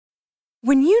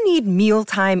When you need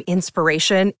mealtime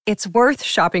inspiration, it's worth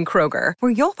shopping Kroger,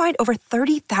 where you'll find over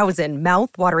 30,000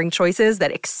 mouth-watering choices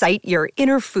that excite your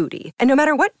inner foodie. And no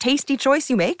matter what tasty choice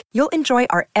you make, you'll enjoy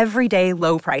our everyday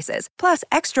low prices, plus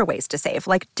extra ways to save,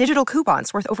 like digital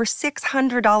coupons worth over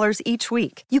 $600 each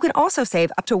week. You can also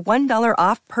save up to $1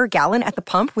 off per gallon at the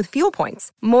pump with fuel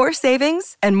points. More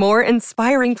savings and more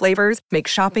inspiring flavors make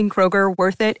shopping Kroger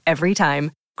worth it every time.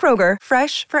 Kroger,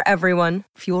 fresh for everyone.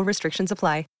 Fuel restrictions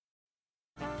apply.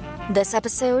 This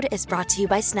episode is brought to you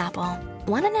by Snapple.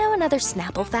 Want to know another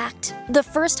Snapple fact? The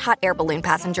first hot air balloon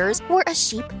passengers were a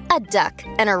sheep, a duck,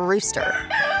 and a rooster.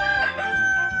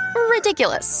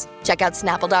 Ridiculous. Check out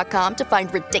Snapple.com to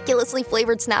find ridiculously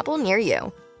flavored Snapple near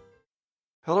you.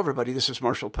 Hello, everybody. This is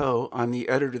Marshall Poe. I'm the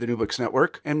editor of the New Books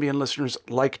Network. NBN listeners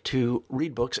like to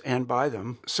read books and buy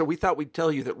them. So we thought we'd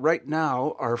tell you that right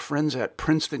now, our friends at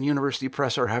Princeton University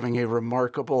Press are having a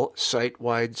remarkable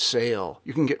site-wide sale.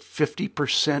 You can get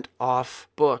 50% off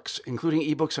books, including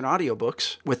ebooks and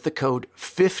audiobooks, with the code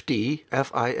 50,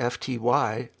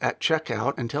 F-I-F-T-Y, at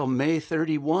checkout until May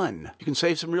 31. You can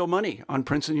save some real money on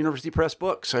Princeton University Press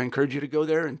books. I encourage you to go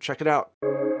there and check it out.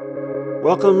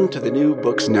 Welcome to the New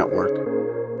Books Network.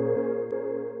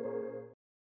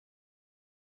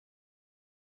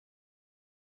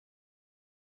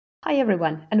 Hi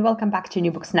everyone, and welcome back to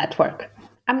New Books Network.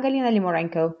 I'm Galina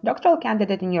Limorenko, doctoral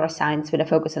candidate in neuroscience with a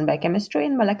focus on biochemistry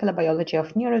and molecular biology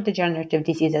of neurodegenerative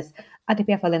diseases at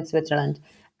EPFL in Switzerland,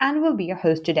 and will be your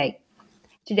host today.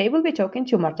 Today we'll be talking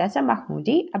to Morteza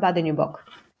Mahmoudi about the new book,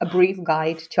 A Brief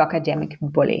Guide to Academic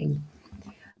Bullying.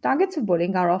 Targets of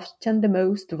bullying are often the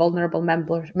most vulnerable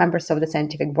members of the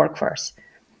scientific workforce.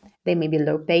 They may be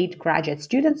low-paid graduate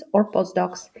students or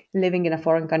postdocs living in a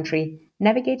foreign country,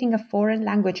 navigating a foreign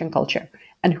language and culture,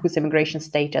 and whose immigration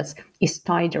status is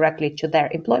tied directly to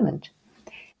their employment.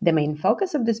 The main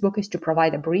focus of this book is to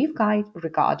provide a brief guide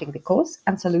regarding the cause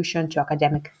and solution to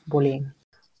academic bullying.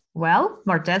 Well,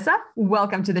 Morteza,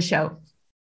 welcome to the show.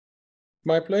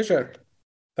 My pleasure.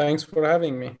 Thanks for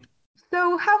having me.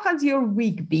 So how has your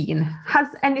week been? Has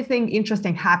anything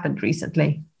interesting happened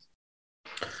recently?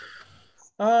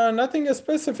 Nothing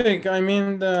specific. I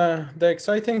mean, the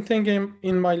exciting thing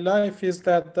in my life is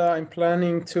that I'm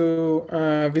planning to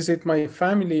visit my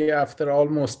family after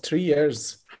almost 3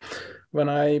 years. When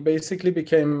I basically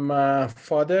became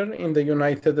father in the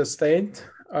United States,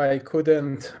 I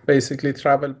couldn't basically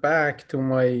travel back to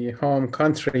my home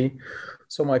country.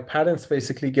 So my parents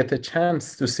basically get a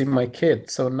chance to see my kid.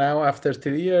 So now after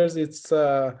 3 years, it's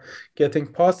getting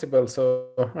possible. So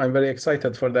I'm very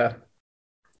excited for that.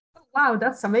 Wow,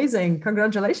 that's amazing.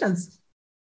 Congratulations.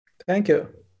 Thank you.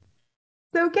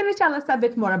 So can you tell us a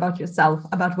bit more about yourself,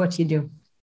 about what you do?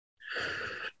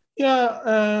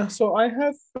 Yeah, so I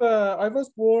was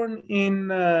born in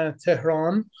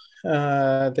Tehran,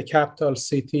 the capital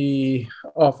city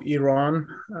of Iran.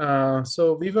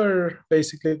 So we were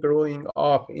basically growing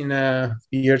up in a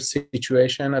weird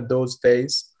situation at those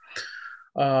days.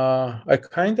 I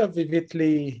kind of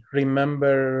vividly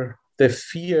remember the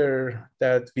fear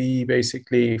that we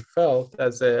basically felt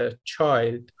as a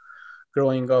child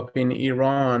growing up in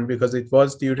Iran, because it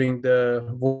was during the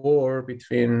war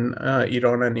between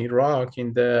Iran and Iraq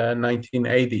in the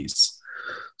 1980s.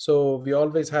 So we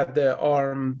always had the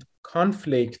armed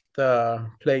conflict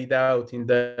played out in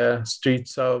the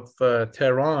streets of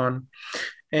Tehran.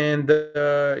 And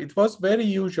it was very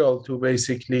usual to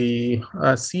basically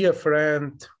see a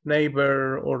friend,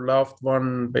 neighbor, or loved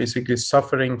one basically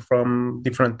suffering from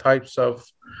different types of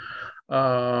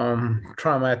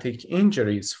traumatic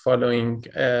injuries following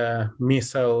a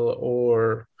missile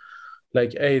or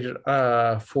like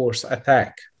air force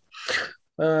attack.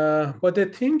 But the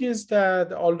thing is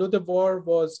that although the war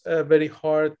was a very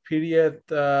hard period,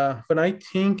 when I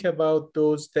think about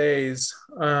those days,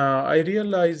 I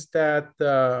realized that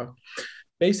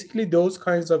basically those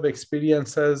kinds of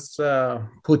experiences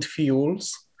put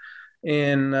fuels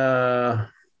in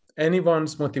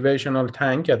anyone's motivational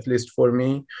tank, at least for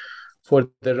me, for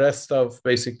the rest of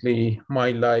basically my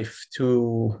life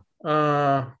to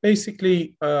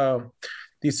basically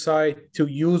decide to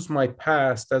use my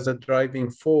past as a driving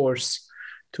force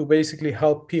to basically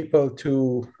help people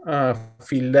to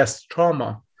feel less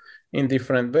trauma in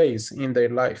different ways in their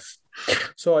life.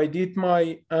 So I did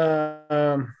my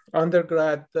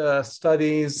undergrad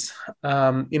studies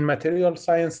in material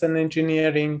science and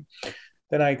engineering.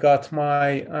 Then I got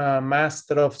my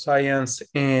Master of Science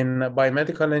in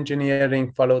Biomedical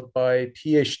Engineering, followed by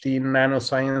PhD in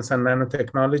Nanoscience and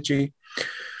Nanotechnology.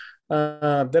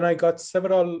 Then I got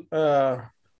several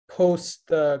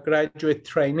postgraduate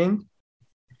training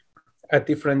at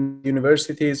different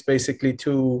universities, basically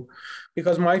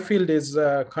because my field is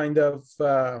kind of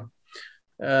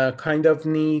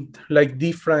need like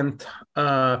different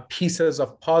pieces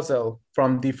of puzzle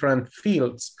from different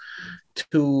fields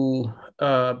to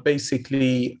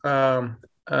basically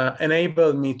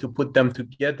enable me to put them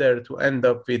together to end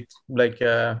up with like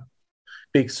a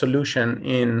big solution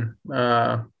in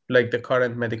like the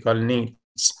current medical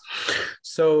needs.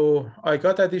 So I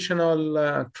got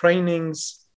additional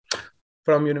trainings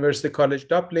from University College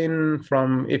Dublin,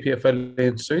 from EPFL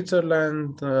in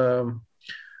Switzerland,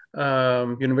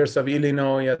 University of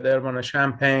Illinois at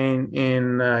Urbana-Champaign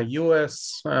in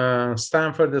US,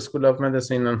 Stanford School of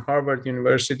Medicine, and Harvard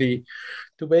University,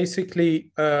 to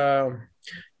basically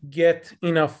get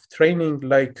enough training,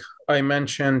 like I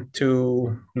mentioned,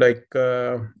 to like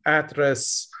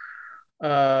address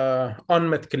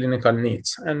unmet clinical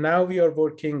needs. And now we are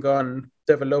working on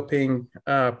developing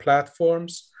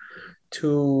platforms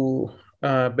to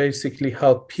basically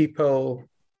help people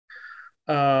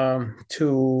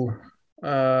to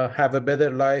have a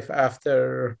better life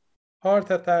after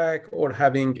heart attack or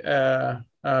having a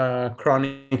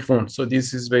chronic wound. So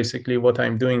this is basically what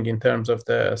I'm doing in terms of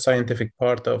the scientific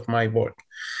part of my work.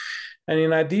 And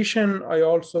in addition, I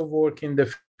also work in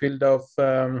the field of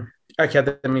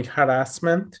academic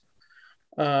harassment.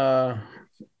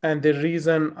 And the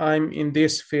reason I'm in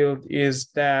this field is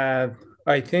that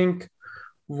I think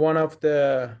one of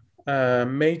the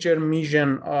major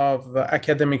mission of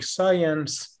academic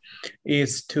science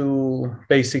is to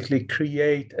basically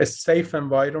create a safe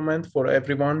environment for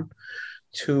everyone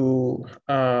to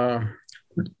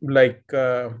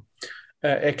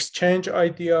exchange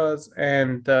ideas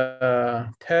and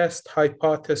test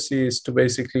hypotheses to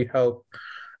basically help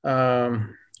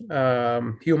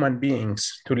human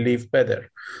beings to live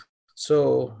better.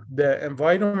 So the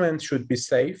environment should be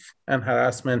safe and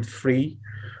harassment free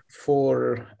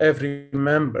for every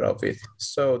member of it.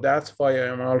 So that's why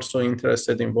I'm also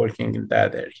interested in working in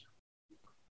that area.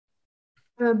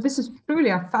 This is truly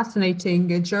a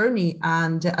fascinating journey.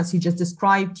 And as you just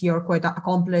described, you're quite an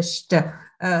accomplished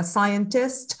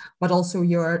scientist, but also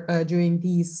you're doing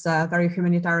these very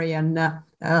humanitarian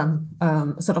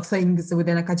sort of things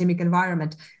within academic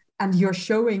environment. And you're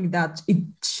showing that it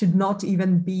should not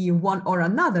even be one or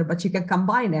another, but you can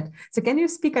combine it. So can you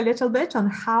speak a little bit on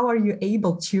how are you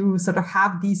able to sort of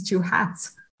have these two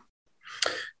hats?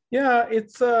 Yeah,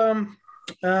 it's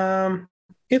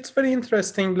very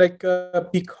interesting, like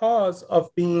because of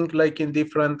being like in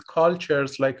different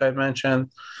cultures, like I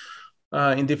mentioned,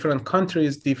 in different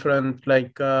countries, different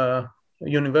like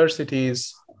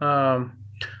universities.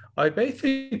 I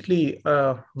basically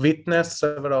witnessed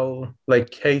several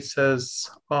like cases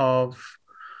of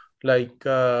like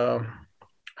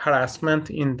harassment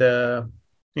in the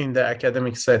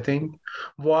academic setting,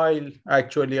 while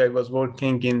actually I was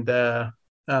working in the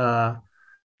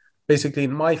basically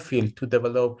in my field to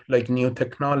develop like new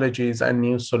technologies and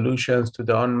new solutions to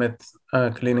the unmet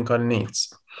clinical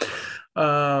needs.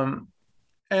 And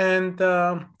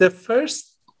the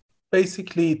first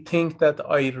basically thing that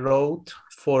I wrote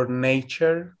for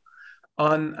Nature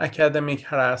on academic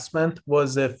harassment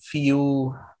was a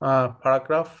few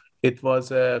paragraph. It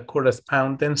was a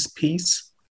correspondence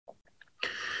piece.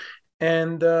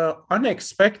 And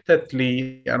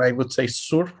unexpectedly, and I would say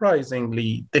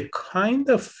surprisingly, the kind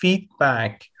of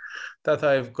feedback that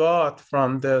I've got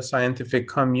from the scientific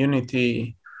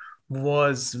community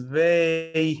was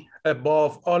way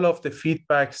above all of the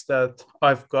feedbacks that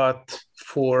I've got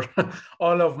for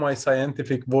all of my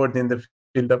scientific work in the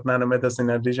field of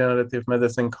nanomedicine and regenerative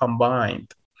medicine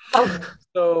combined.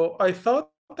 So I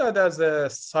thought that as a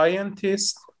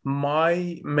scientist,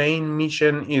 my main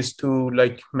mission is to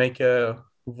like make a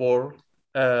world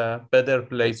a better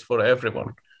place for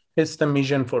everyone. It's the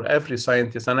mission for every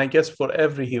scientist, and I guess for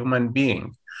every human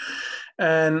being.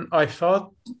 And I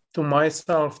thought to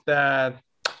myself that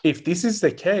if this is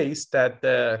the case, that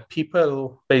the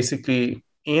people basically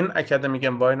in academic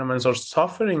environments are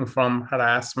suffering from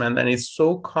harassment, and it's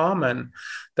so common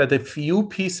that a few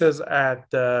pieces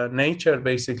at Nature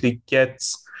basically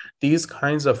gets these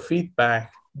kinds of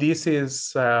feedback. This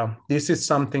is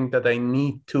something that I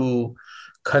need to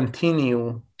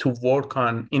continue to work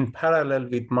on in parallel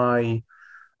with my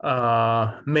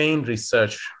main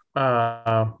research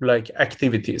like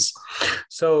activities.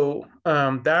 So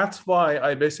that's why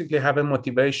I basically have a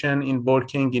motivation in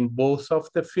working in both of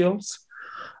the fields.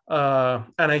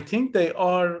 And I think they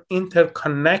are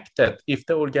interconnected. If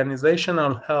the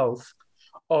organizational health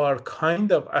are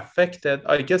kind of affected,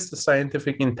 I guess the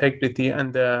scientific integrity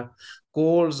and the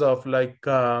goals of like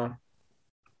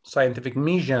scientific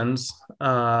missions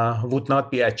would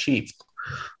not be achieved.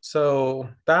 So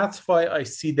that's why I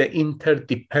see the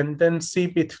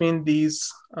interdependency between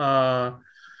these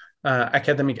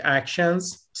academic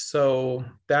actions. So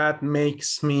that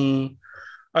makes me,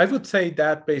 I would say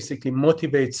that basically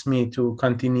motivates me to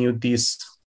continue these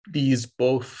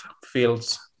both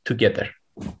fields together.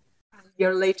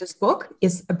 Your latest book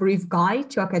is A Brief Guide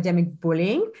to Academic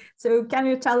Bullying. So can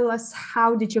you tell us,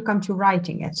 how did you come to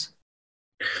writing it?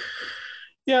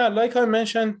 Yeah, like I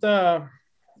mentioned,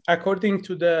 according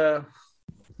to the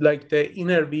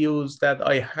interviews that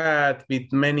I had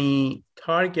with many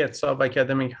targets of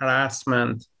academic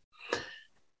harassment,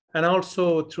 and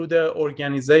also through the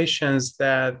organizations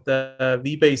that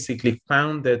we basically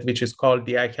founded, which is called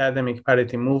the Academic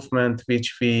Parity Movement,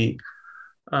 which we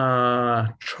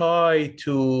try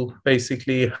to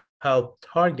basically help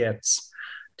targets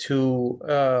to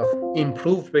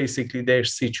improve basically their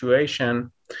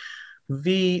situation.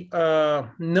 We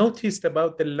noticed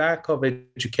about the lack of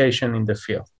education in the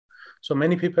field. So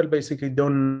many people basically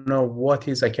don't know what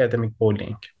is academic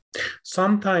bullying.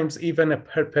 Sometimes even a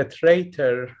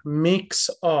perpetrator mix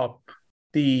up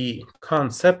the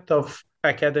concept of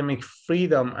academic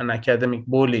freedom and academic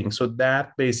bullying. So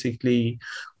that basically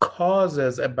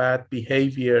causes a bad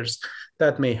behaviors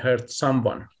that may hurt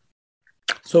someone.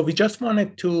 So we just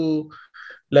wanted to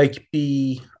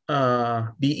be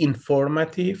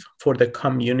informative for the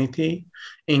community,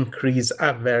 increase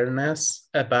awareness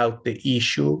about the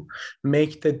issue,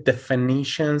 make the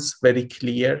definitions very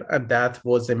clear, and that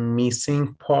was a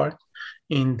missing part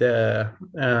in the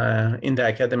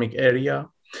academic area.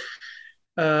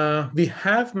 We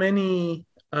have many,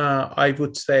 I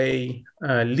would say,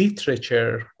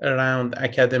 literature around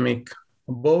academic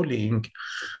bullying.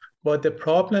 But the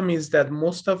problem is that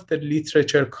most of the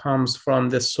literature comes from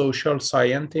the social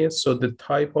scientists. So the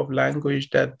type of language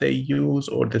that they use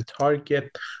or the target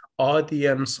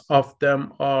audience of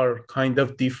them are kind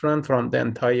of different from the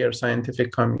entire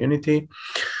scientific community.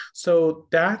 So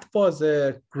that was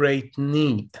a great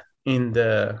need in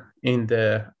the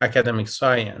academic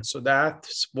science. So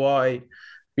that's why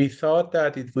we thought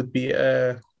that it would be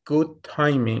a good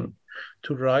timing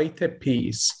to write a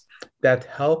piece that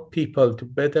help people to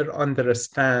better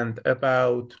understand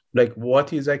about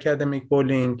what is academic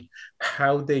bullying,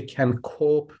 how they can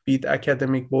cope with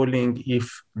academic bullying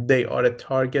if they are a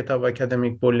target of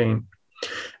academic bullying.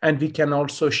 And we can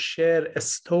also share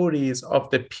stories of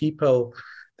the people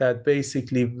that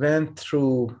basically went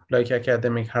through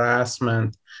academic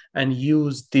harassment and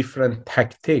use different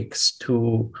tactics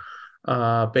to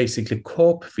basically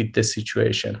cope with the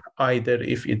situation, either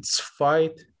if it's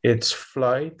fight, it's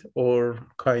flight, or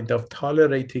kind of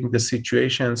tolerating the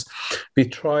situations. We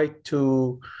try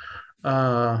to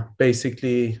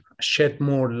basically shed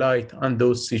more light on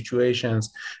those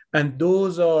situations. And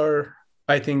those are,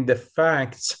 I think, the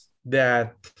facts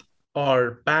that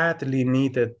are badly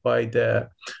needed by the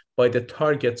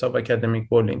targets of academic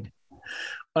bullying.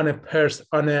 On a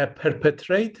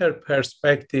perpetrator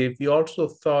perspective, we also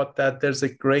thought that there's a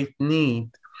great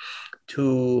need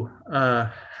to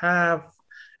have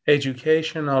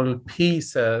educational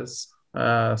pieces,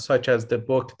 such as the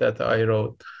book that I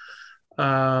wrote,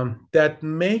 that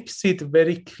makes it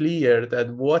very clear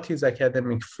that what is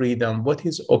academic freedom, what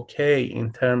is okay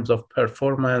in terms of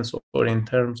performance or in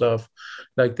terms of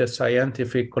the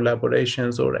scientific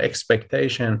collaborations or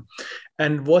expectation,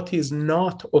 and what is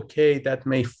not okay that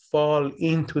may fall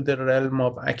into the realm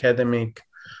of academic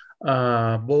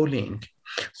bullying.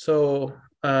 So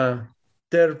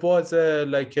there was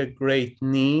a great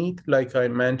need, like I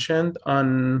mentioned,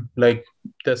 on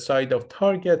the side of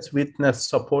targets, witness,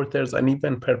 supporters, and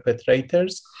even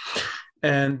perpetrators.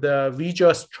 And we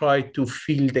just tried to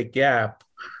fill the gap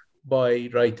by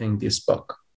writing this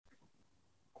book.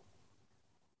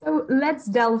 So let's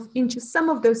delve into some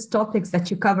of those topics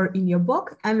that you cover in your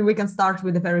book, and we can start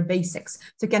with the very basics.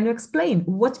 So can you explain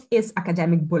what is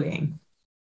academic bullying?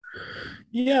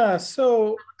 Yeah,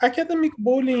 so academic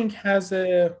bullying has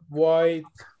a wide,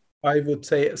 I would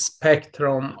say,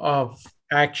 spectrum of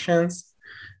actions,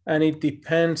 and it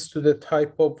depends to the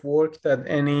type of work that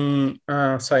any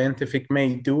scientific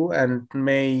may do, and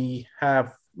may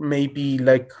be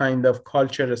kind of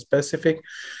culture specific.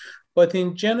 But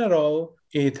in general,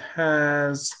 it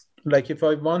has, if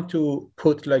I want to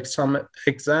put some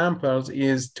examples,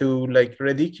 is to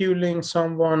ridiculing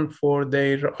someone for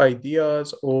their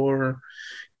ideas, or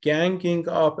ganging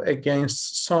up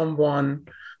against someone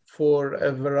for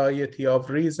a variety of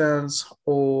reasons,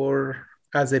 or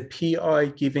as a PI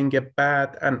giving a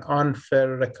bad and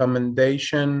unfair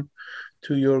recommendation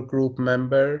to your group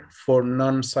member for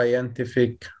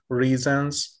non-scientific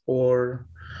reasons or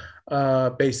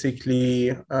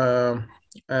basically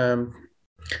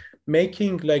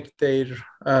making like their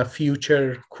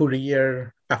future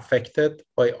career affected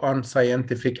by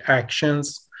unscientific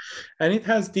actions. And it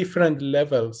has different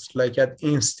levels, like at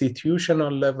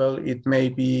institutional level, it may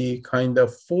be kind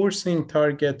of forcing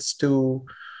targets to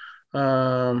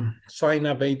sign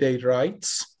away their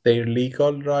rights, their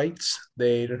legal rights,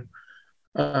 their,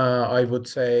 I would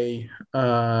say,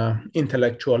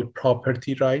 intellectual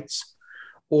property rights,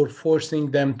 or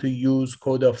forcing them to use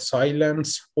code of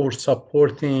silence, or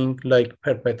supporting like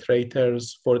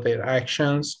perpetrators for their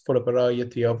actions for a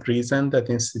variety of reasons that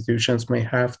institutions may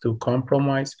have to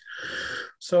compromise.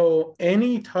 So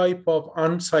any type of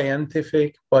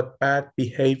unscientific but bad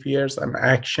behaviors and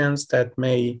actions that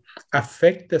may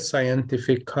affect the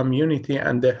scientific community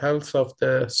and the health of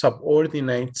the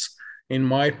subordinates, in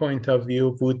my point of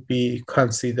view, would be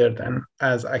considered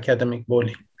as academic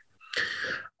bullying.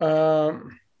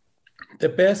 The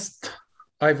best,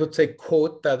 I would say,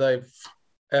 quote that I've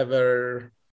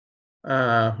ever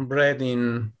read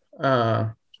in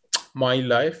my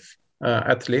life,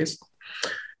 at least,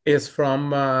 is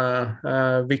from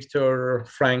Viktor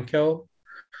Frankl,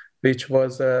 which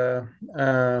was a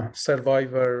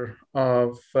survivor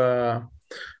of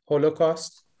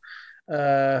Holocaust.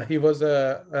 He was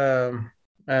a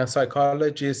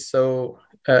psychologist, so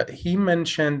he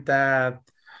mentioned that,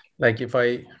 like if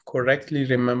I correctly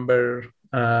remember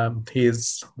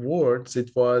his words, it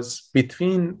was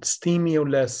between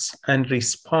stimulus and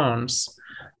response,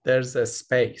 there's a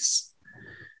space.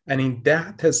 And in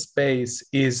that space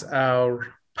is our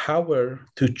power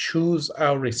to choose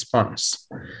our response.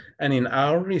 And in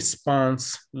our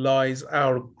response lies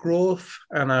our growth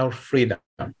and our freedom.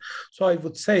 So I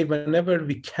would say whenever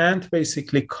we can't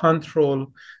basically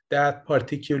control that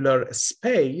particular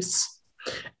space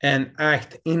and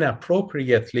act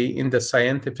inappropriately in the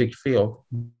scientific field,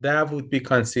 that would be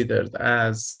considered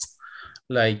as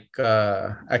like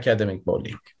academic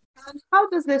bullying. And how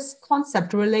does this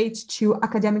concept relate to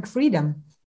academic freedom?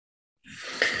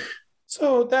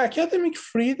 So the academic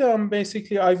freedom,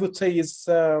 basically, I would say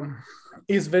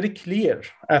is very clear,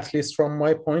 at least from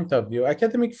my point of view.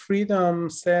 Academic freedom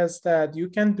says that you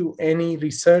can do any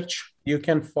research, you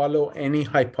can follow any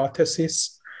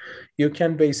hypothesis, you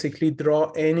can basically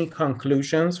draw any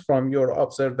conclusions from your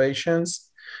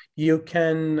observations. You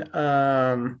can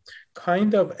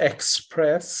kind of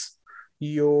express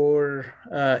your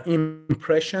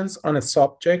impressions on a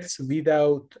subject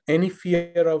without any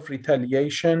fear of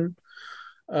retaliation.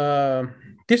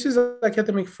 This is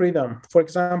academic freedom. For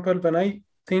example, when I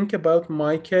think about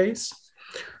my case,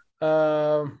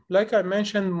 like I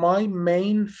mentioned, my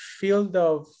main field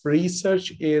of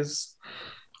research is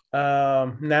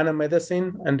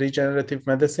nanomedicine and regenerative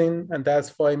medicine, and that's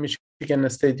why Michigan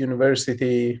State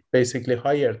University basically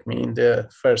hired me in the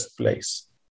first place.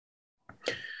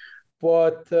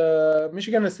 But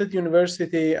Michigan State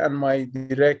University and my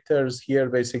directors here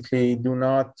basically do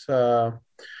not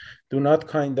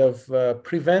kind of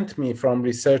prevent me from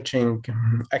researching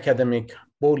academic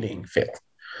bullying field.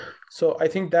 So I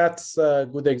think that's a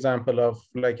good example of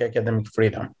like academic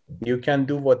freedom. You can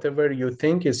do whatever you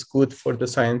think is good for the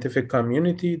scientific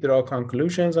community, draw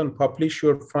conclusions and publish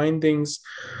your findings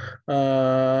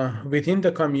within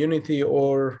the community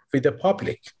or with the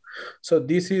public. So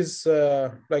this is,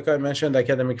 like I mentioned,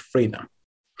 academic freedom.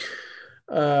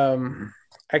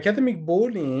 Academic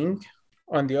bullying,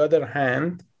 on the other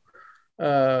hand,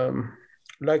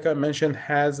 like I mentioned,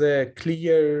 has a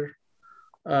clear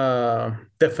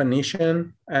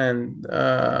definition and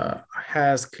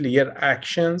has clear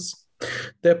actions.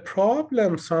 The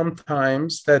problem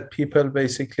sometimes that people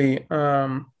basically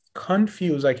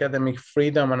confuse academic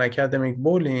freedom and academic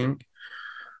bullying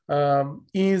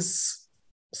is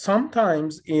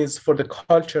for the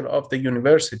culture of the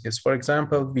universities. For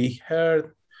example, we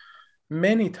heard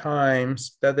many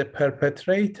times that the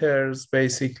perpetrators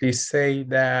basically say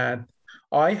that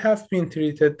I have been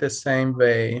treated the same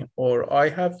way, or I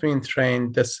have been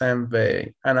trained the same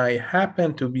way, and I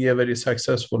happen to be a very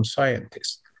successful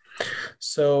scientist.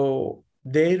 So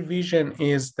their vision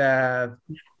is that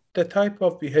the type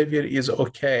of behavior is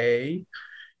okay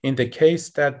in the case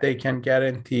that they can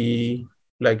guarantee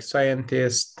like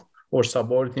scientists or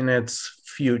subordinates'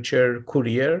 future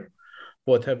career,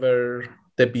 whatever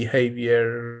the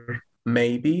behavior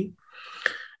may be.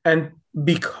 And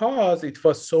because it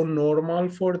was so normal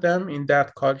for them in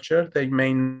that culture, they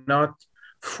may not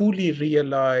fully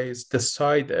realize the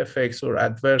side effects or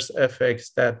adverse effects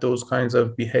that those kinds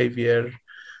of behavior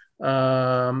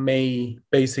may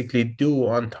basically do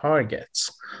on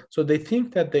targets. So they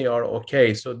think that they are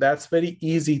okay. So that's very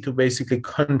easy to basically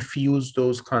confuse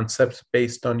those concepts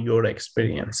based on your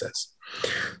experiences.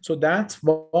 So that's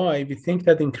why we think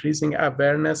that increasing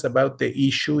awareness about the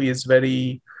issue is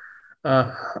very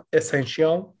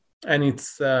essential, and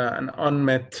it's an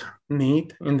unmet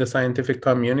need in the scientific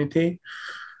community.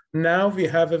 Now we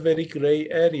have a very gray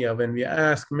area when we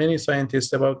ask many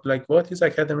scientists about like what is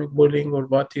academic bullying or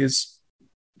what is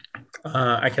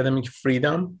academic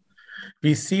freedom.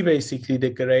 We see basically the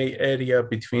gray area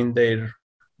between their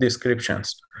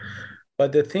descriptions.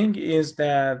 But the thing is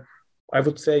that I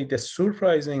would say the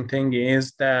surprising thing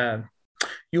is that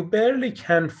you barely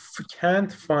can't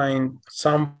find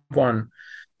someone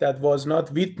that was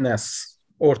not witness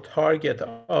or target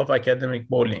of academic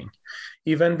bullying.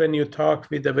 Even when you talk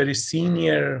with the very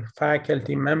senior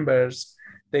faculty members,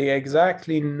 they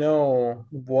exactly know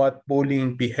what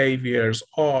bullying behaviors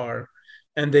are,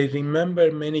 and they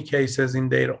remember many cases in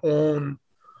their own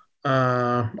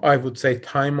I would say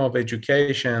time of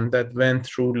education that went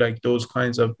through like those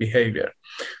kinds of behavior.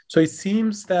 So it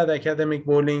seems that academic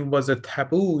bullying was a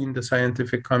taboo in the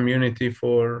scientific community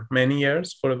for many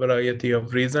years for a variety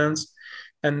of reasons,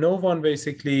 and no one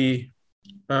basically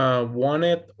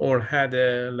wanted or had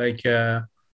a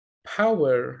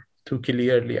power to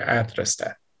clearly address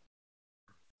that.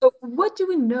 So what do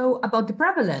we know about the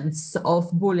prevalence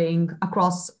of bullying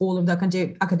across all of the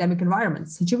academic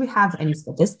environments? Do we have any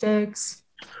statistics?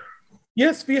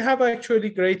 Yes, we have actually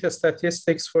great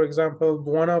statistics. For example,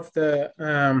 one of the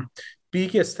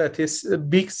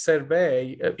big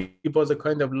survey, it was a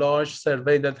kind of large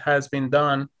survey that has been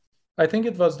done. I think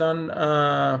it was done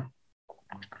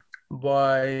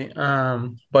by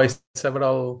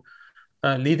several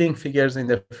leading figures in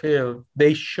the field.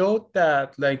 They showed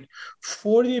that like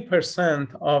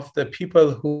 40% of the people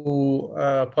who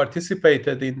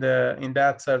participated in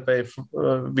that survey,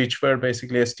 which were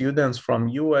basically students from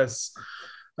US,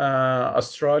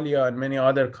 Australia, and many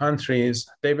other countries,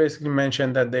 they basically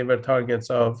mentioned that they were targets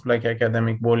of like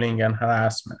academic bullying and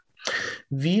harassment.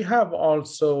 We have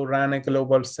also ran a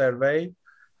global survey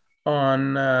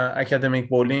on academic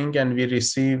bullying, and we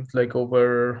received like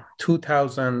over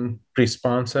 2,000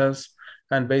 responses.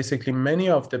 And basically many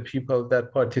of the people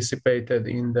that participated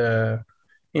in the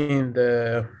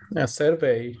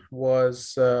survey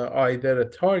was either a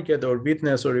target or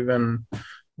witness or even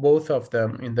both of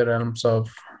them in the realms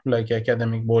of like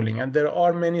academic bullying. And there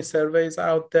are many surveys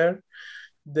out there.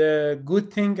 The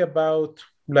good thing about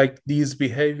like these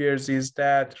behaviors is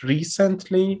that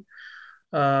recently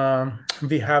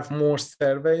we have more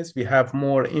surveys, we have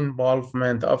more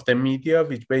involvement of the media,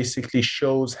 which basically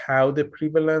shows how the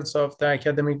prevalence of the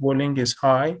academic bullying is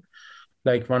high.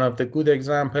 Like one of the good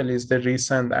example is the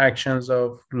recent actions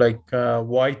of like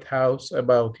White House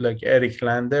about like Eric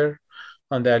Lander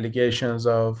on the allegations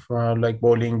of like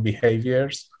bullying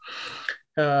behaviors.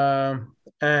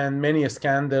 And many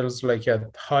scandals like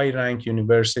at high-ranked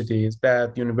universities,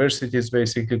 that universities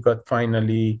basically got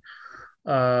finally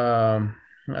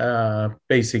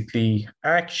basically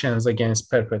actions against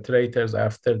perpetrators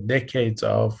after decades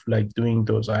of like doing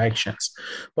those actions.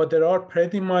 But there are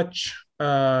pretty much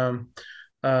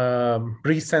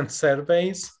recent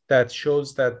surveys that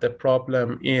shows that the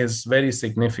problem is very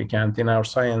significant in our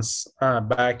science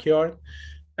backyard,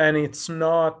 and it's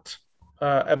not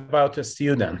about the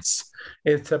students.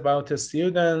 It's about the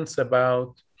students,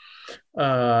 about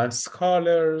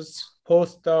scholars,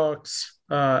 postdocs,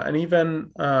 and even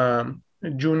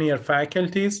junior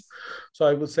faculties. So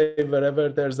I would say wherever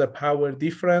there's a power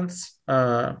difference,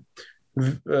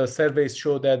 surveys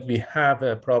show that we have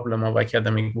a problem of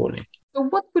academic bullying. So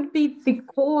what would be the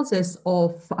causes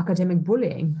of academic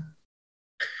bullying?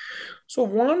 So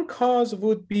one cause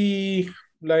would be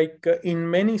like in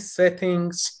many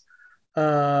settings,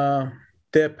 the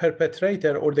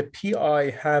perpetrator or the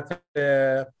PI have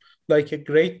like a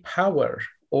great power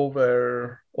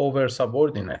over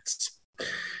subordinates.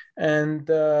 And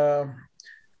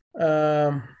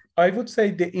I would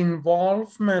say the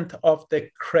involvement of the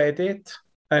credit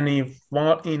and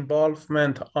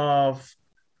involvement of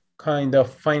kind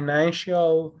of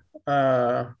financial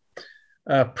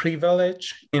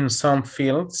privilege in some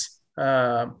fields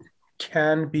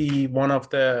can be one of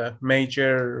the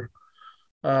major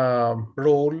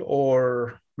role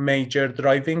or major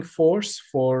driving force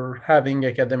for having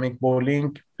academic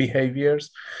bullying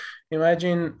behaviors.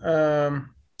 Imagine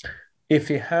if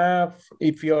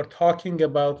you are talking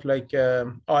about like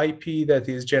IP that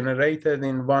is generated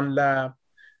in one lab,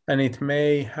 and it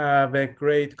may have a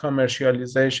great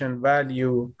commercialization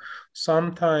value.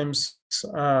 Sometimes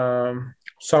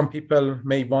some people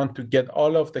may want to get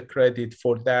all of the credit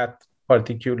for that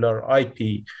particular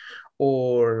IP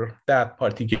or that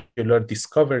particular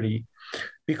discovery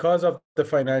because of the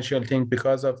financial thing,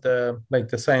 because of the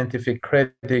scientific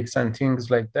critics and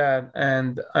things like that,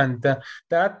 and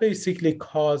that basically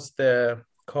caused the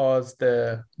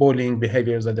bullying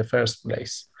behaviors in the first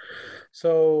place.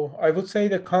 So I would say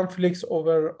the conflicts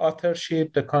over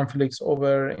authorship, the conflicts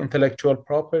over intellectual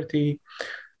property,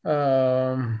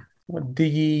 the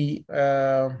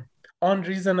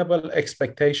unreasonable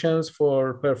expectations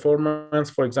for performance.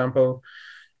 For example,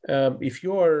 if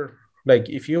you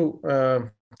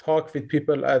talk with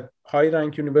people at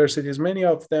high-ranked universities, many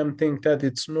of them think that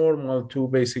it's normal to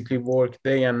basically work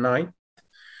day and night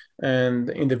and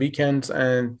in the weekends,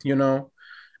 and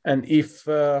if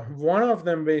one of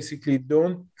them basically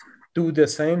don't do the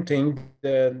same thing,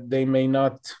 then they may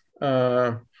not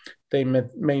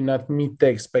meet the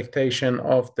expectation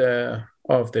of the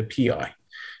PI,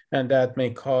 and that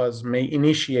may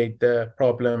initiate the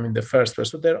problem in the first place.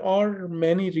 So there are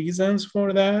many reasons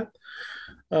for that,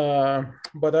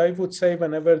 but I would say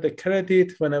whenever the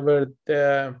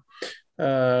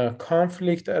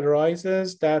conflict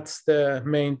arises, that's the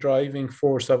main driving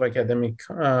force of academic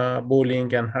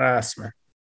bullying and harassment.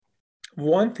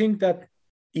 One thing that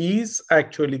is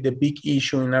actually the big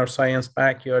issue in our science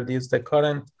backyard is the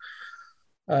current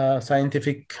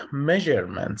scientific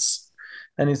measurements.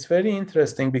 And it's very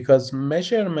interesting because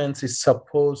measurements is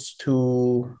supposed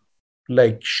to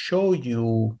show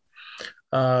you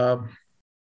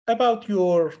about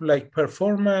your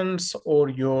performance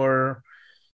or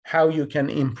how you can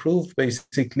improve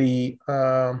basically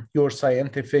your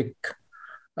scientific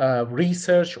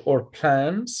research or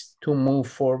plans to move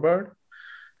forward.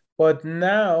 But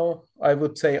now I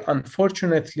would say,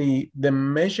 unfortunately, the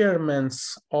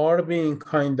measurements are being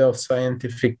kind of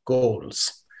scientific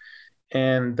goals.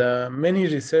 And many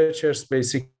researchers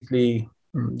basically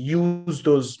use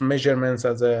those measurements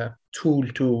as a tool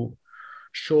to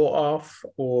show off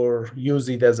or use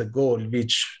it as a goal,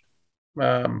 which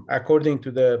according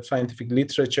to the scientific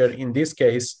literature, in this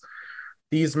case,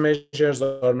 these measures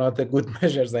are not the good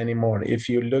measures anymore. If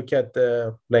you look at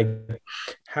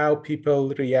how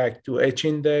people react to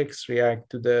H-index, react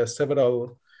to the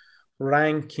several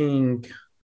ranking,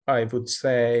 I would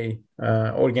say,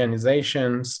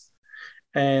 organizations,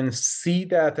 and see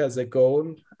that as a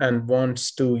goal and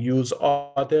wants to use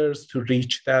others to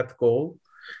reach that goal,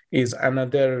 is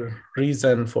another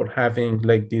reason for having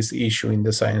this issue in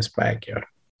the science backyard.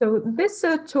 So this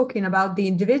talking about the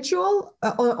individual,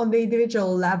 on the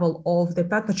individual level of the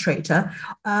perpetrator,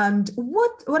 and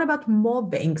what about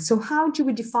mobbing? So how do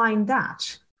we define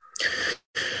that?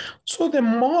 So the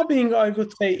mobbing, I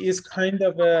would say, is kind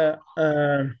of a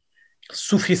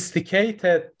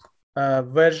sophisticated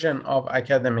version of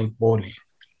academic bullying.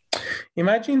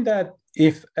 Imagine that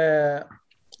if a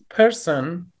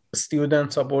person,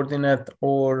 student, subordinate,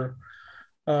 or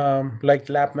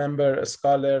lab member, a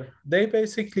scholar, they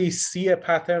basically see a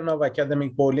pattern of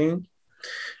academic bullying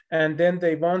and then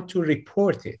they want to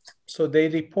report it. So they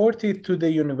report it to the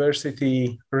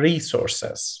university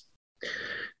resources.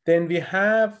 Then we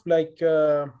have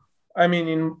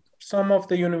in some of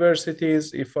the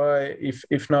universities,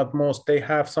 if not most, they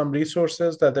have some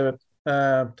resources that the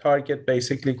target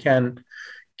basically can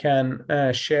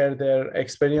share their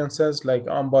experiences, like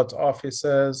Ombuds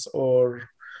offices or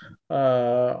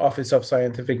Office of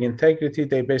Scientific Integrity.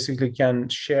 They basically can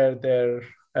share their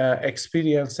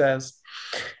experiences.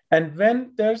 And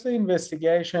when there's an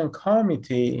investigation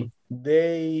committee,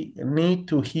 they need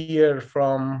to hear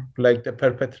from the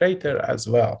perpetrator as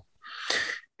well.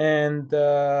 And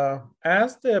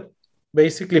as the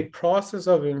basically process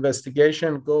of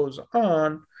investigation goes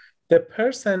on, the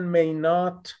perpetrator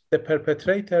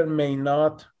may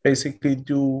not basically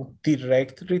do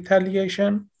direct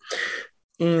retaliation.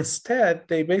 Instead,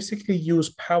 they basically use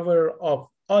power of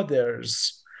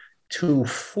others to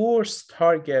force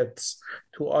targets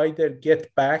to either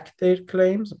get back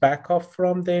off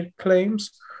from their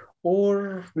claims,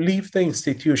 or leave the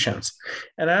institutions.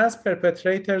 And as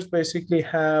perpetrators basically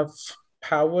have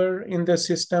power in the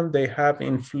system, they have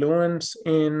influence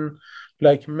in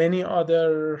many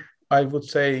other, I would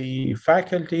say,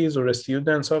 faculties or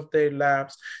students of their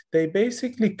labs, they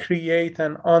basically create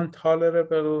an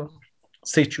intolerable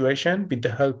situation with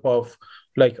the help of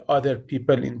other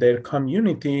people in their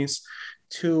communities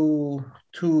to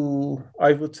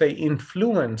I would say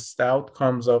influence the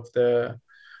outcomes of the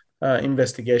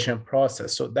investigation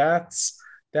process. So that's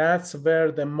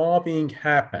where the mobbing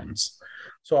happens.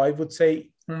 So I would say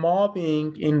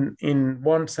mobbing in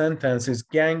one sentence is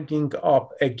ganging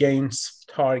up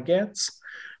against targets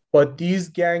But these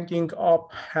ganging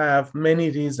up have many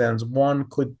reasons. One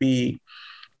could be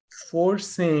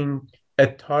forcing a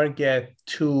target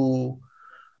to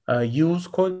use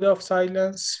code of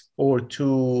silence, or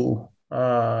to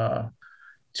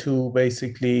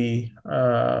basically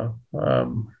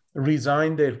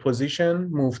resign their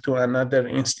position, move to another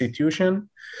institution.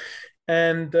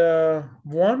 And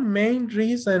one main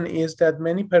reason is that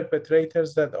many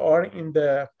perpetrators that are in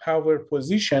the power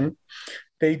position,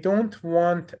 they don't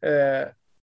want that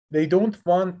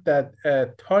a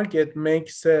target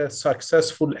makes a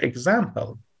successful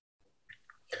example.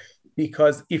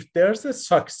 Because if there's a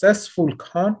successful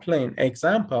complaint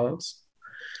examples,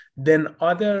 then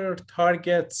other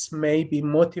targets may be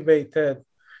motivated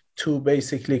to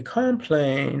basically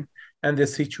complain, and the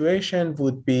situation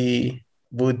would be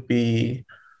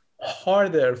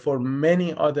harder for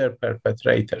many other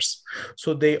perpetrators.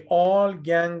 So they all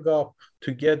gang up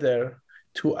together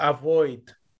to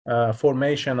avoid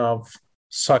formation of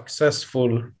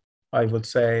successful, I would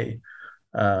say,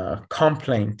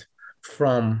 complaint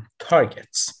from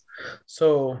targets.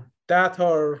 So that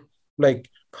are like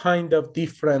kind of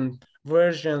different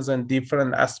versions and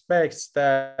different aspects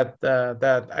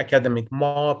that academic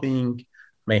mobbing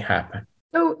may happen.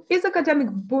 So is academic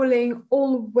bullying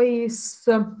always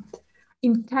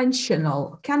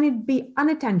intentional? Can it be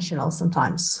unintentional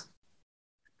sometimes?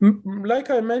 Like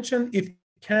I mentioned, it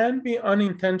can be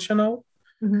unintentional,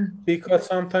 because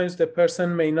sometimes the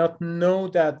person may not know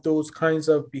that those kinds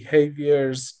of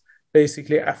behaviors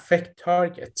basically affect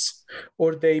targets,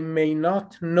 or they may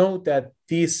not know that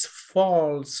this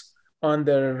falls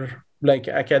under like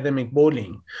academic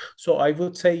bullying. So I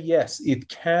would say, yes, it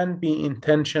can be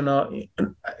intentional,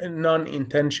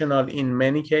 non-intentional in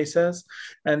many cases.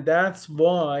 And that's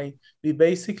why we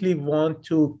basically want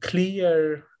to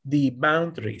clear the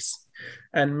boundaries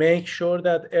and make sure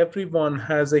that everyone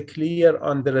has a clear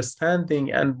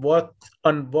understanding on what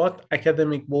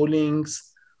academic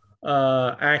bullying's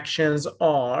actions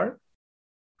are,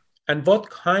 and what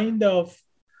kind of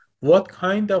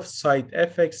side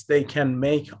effects they can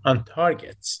make on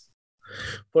targets.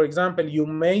 For example, you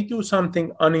may do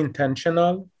something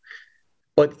unintentional,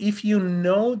 but if you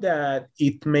know that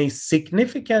it may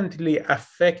significantly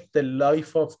affect the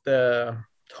life of the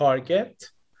target,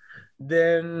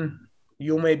 then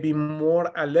you may be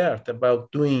more alert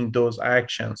about doing those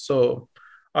actions. So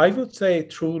I would say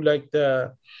through like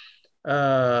the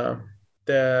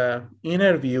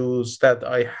interviews that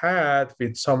I had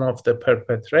with some of the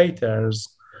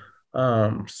perpetrators,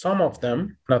 some of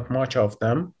them, not much of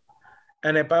them,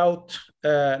 and about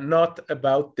not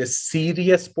about the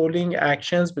serious bullying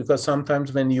actions, because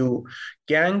sometimes when you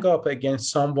gang up against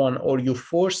someone or you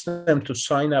force them to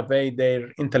sign away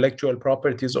their intellectual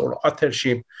properties or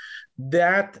authorship,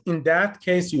 that in that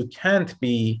case you can't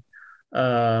be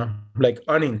like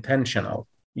unintentional.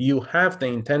 You have the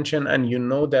intention and you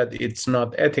know that it's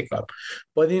not ethical.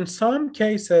 But in some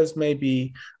cases,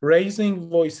 maybe raising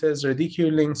voices,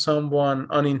 ridiculing someone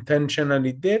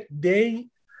unintentionally, they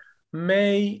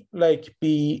may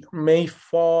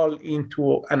fall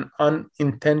into an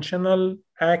unintentional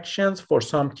actions for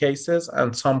some cases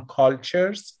and some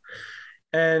cultures.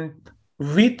 And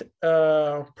with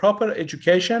proper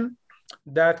education,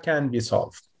 that can be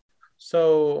solved.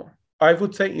 So I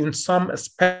would say in some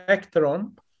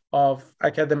spectrum of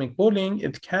academic bullying,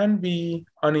 it can be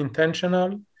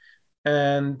unintentional,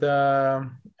 and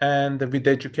with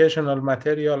educational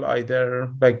material, either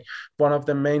like one of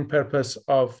the main purpose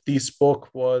of this book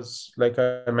was, like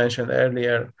I mentioned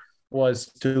earlier, was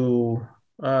to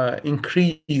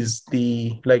increase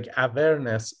the like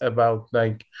awareness about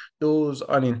like those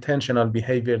unintentional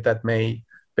behavior that may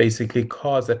basically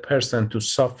cause a person to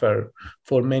suffer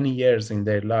for many years in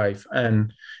their life.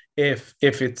 And if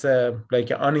it's like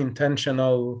an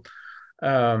unintentional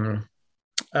bullying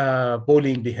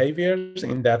behaviors,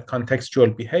 in that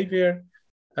contextual behavior,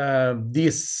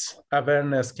 this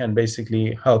awareness can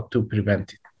basically help to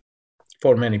prevent it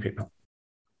for many people.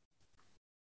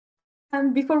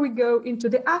 And before we go into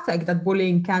the effect that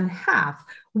bullying can have,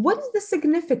 what is the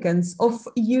significance of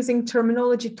using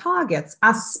terminology targets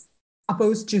as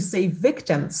opposed to, say,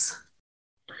 victims?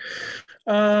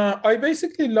 I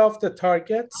basically love the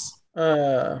targets.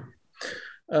 When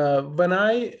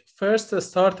I first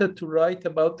started to write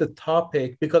about the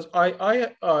topic, because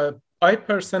I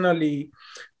personally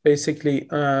basically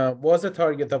was a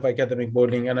target of academic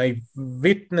bullying, and I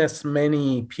witnessed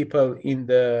many people in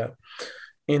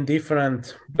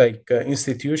different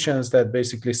institutions that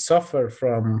basically suffer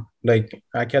from like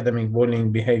academic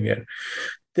bullying behavior.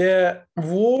 The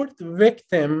word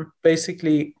victim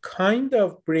basically kind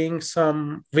of brings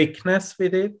some weakness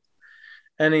with it,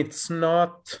 and it's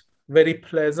not very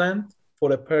pleasant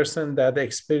for a person that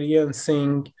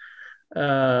experiencing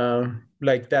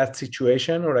like that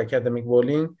situation or academic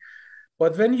bullying.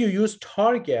 But when you use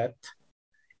target,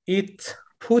 it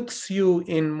puts you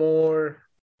in more,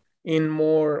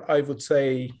 I would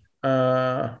say,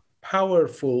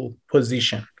 powerful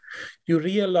position. You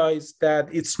realize that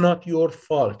it's not your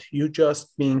fault. You're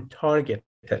just being targeted.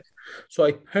 So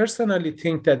I personally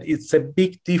think that it's a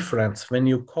big difference when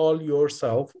you call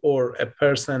yourself or a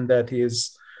person that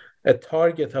is a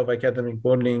target of academic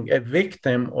bullying, a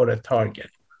victim or a target.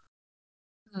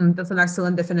 That's an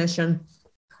excellent definition.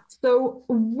 So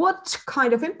what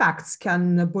kind of impacts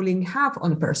can bullying have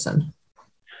on a person?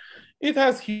 It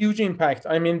has huge impact.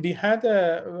 I mean, we had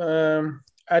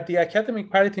at the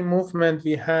Academic Parity Movement,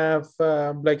 we have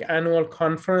like annual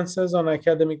conferences on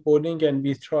academic bullying, and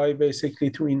we try basically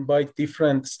to invite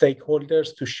different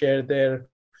stakeholders to share their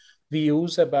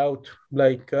views about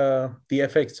like the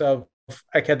effects of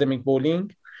academic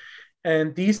bullying.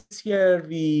 And this year,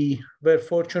 we were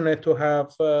fortunate to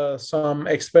have some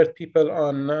expert people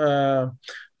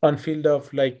on field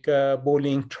of like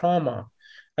bullying trauma.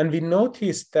 And we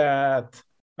noticed that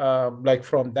like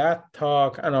from that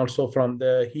talk and also from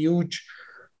the huge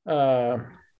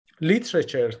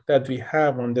literature that we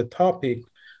have on the topic,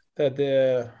 that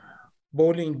the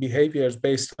bullying behaviors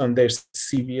based on their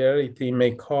severity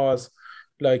may cause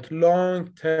like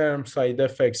long-term side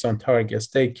effects on targets.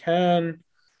 They can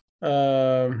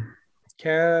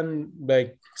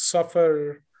like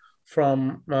suffer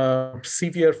from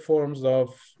severe forms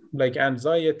of like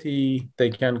anxiety. They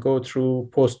can go through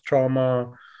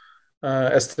post-trauma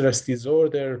stress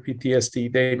disorder,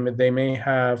 PTSD. They may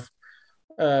have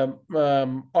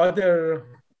other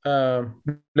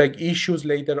like issues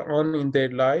later on in their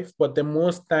life. But the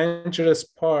most dangerous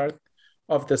part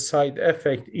of the side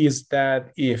effect is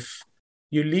that if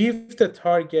you leave the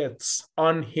targets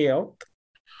unhealed,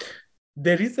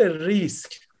 there is a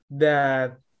risk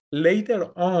that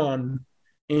later on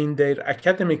in their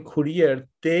academic career,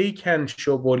 they can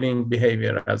show bullying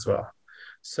behavior as well.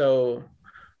 So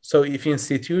if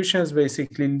institutions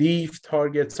basically leave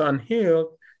targets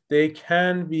unhealed, they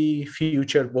can be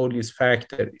future bullies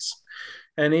factories.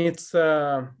 And it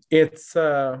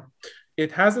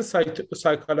has a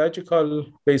psychological,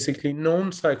 basically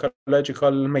known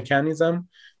psychological mechanism,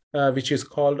 which is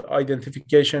called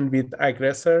identification with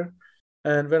aggressor.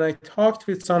 And when I talked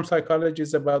with some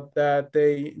psychologists about that,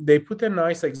 they put a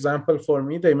nice example for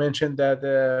me. They mentioned that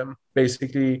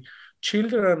basically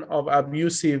children of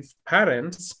abusive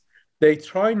parents, they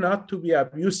try not to be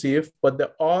abusive, but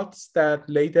the odds that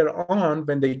later on,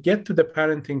 when they get to the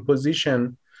parenting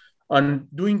position on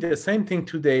doing the same thing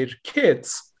to their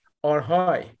kids are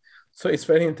high. So it's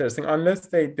very interesting, unless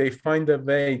they find a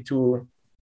way to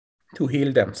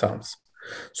heal themselves.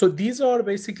 So these are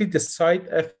basically the side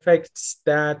effects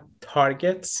that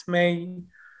targets may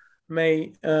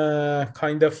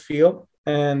kind of feel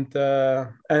and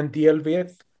deal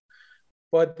with.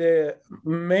 But the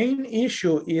main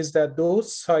issue is that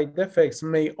those side effects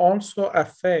may also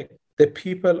affect the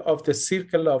people of the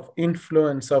circle of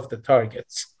influence of the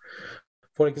targets.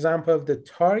 For example, the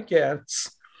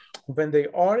targets, when they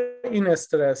are in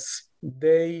stress,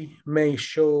 they may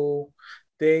show,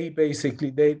 they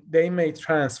may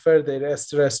transfer their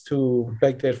stress to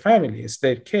like their families,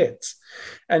 their kids.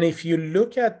 And if you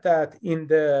look at that in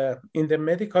the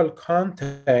medical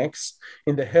context,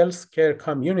 in the healthcare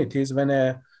communities, when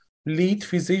a lead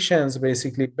physicians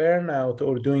basically burn out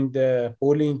or doing the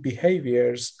bullying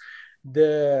behaviors,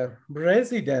 the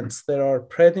residents, there are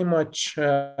pretty much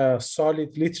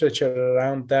solid literature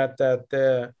around that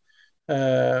the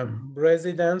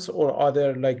residents or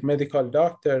other like medical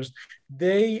doctors,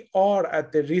 they are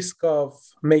at the risk of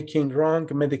making wrong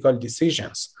medical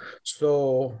decisions.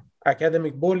 So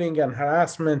academic bullying and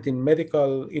harassment in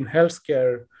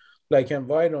healthcare like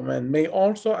environment may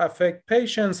also affect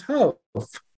patients'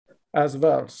 health as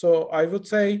well. So I would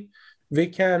say we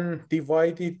can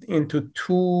divide it into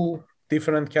two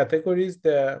different categories: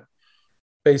 the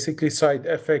basically side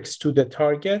effects to the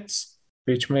targets,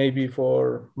 which may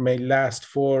last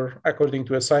for, according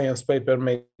to a science paper,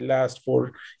 may last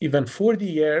for even 40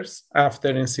 years after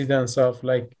incidents of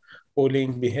like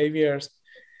bullying behaviors.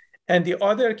 And the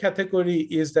other category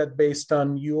is that based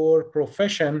on your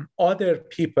profession, other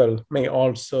people may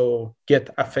also get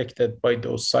affected by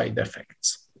those side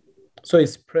effects. So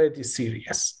it's pretty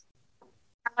serious.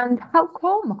 And how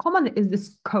common is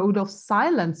this code of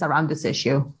silence around this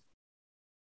issue?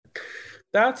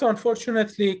 That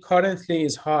unfortunately currently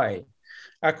is high.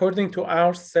 According to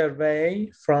our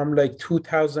survey from like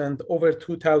 2,000, over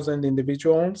 2,000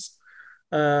 individuals,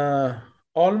 and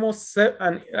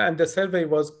the survey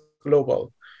was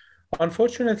global.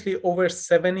 Unfortunately, over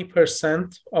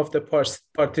 70% of the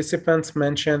participants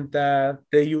mentioned that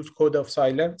they use code of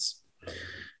silence.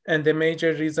 And the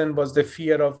major reason was the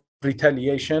fear of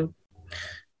retaliation.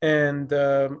 And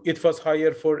it was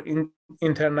higher for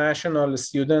international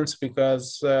students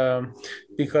because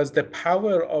the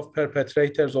power of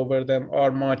perpetrators over them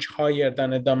are much higher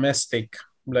than a domestic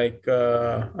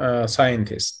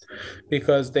scientist,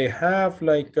 because they have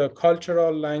like a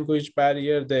cultural language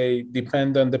barrier. They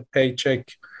depend on the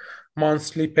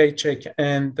monthly paycheck,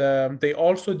 and they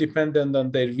also dependent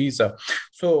on their visa.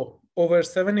 So over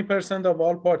 70% of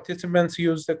all participants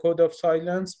use the code of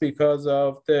silence because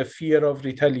of the fear of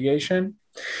retaliation.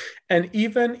 And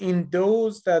even in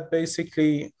those that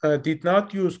basically did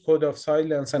not use code of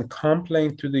silence and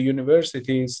complained to the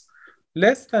universities,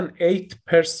 less than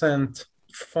 8%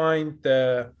 find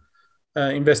the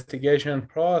investigation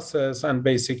process and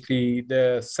basically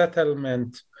the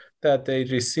settlement that they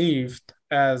received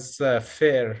as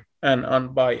fair and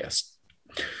unbiased.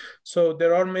 So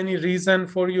there are many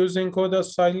reasons for using code of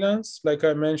silence. Like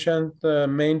I mentioned, the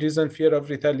main reason, fear of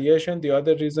retaliation. The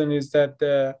other reason is that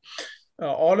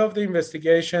all of the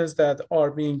investigations that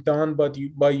are being done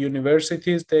by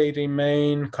universities, they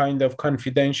remain kind of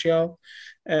confidential.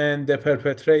 And the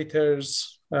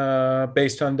perpetrators,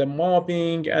 based on the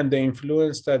mobbing and the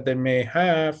influence that they may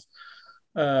have,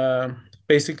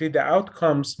 basically the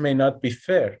outcomes may not be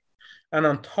fair. And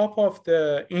on top of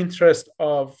the interest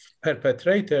of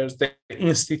perpetrators, the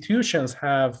institutions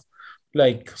have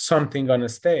like something on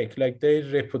stake, like their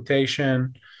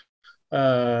reputation,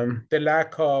 the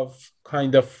lack of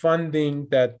kind of funding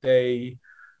that they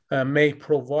may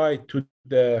provide to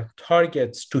the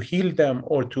targets to heal them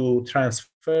or to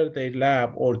transfer their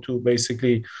lab or to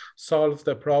basically solve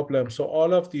the problem. So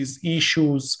all of these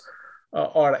issues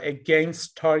are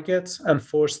against targets and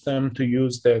force them to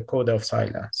use the code of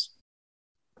silence.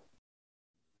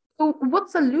 So what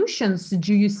solutions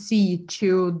do you see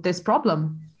to this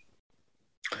problem?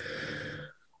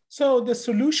 So the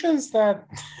solutions that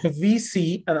we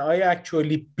see, and I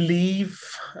actually believe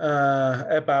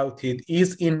about it,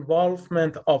 is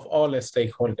involvement of all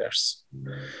stakeholders.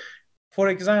 For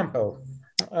example,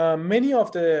 many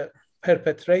of the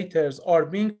perpetrators are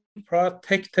being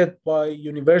protected by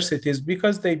universities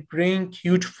because they bring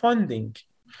huge funding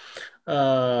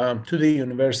to the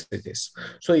universities.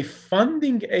 So if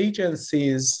funding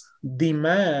agencies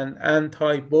demand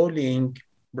anti-bullying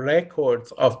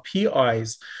records of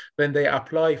PIs when they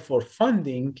apply for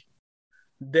funding,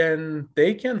 then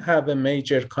they can have a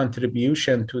major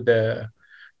contribution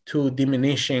to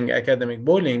diminishing academic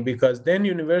bullying, because then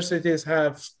universities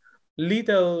have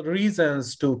little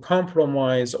reasons to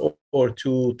compromise or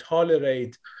to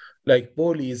tolerate like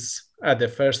bullies at the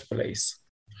first place.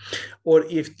 Or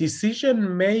if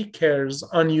decision makers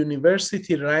on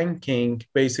university ranking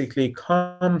basically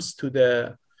comes to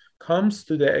the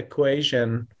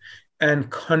equation and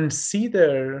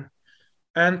consider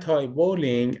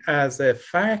anti-bullying as a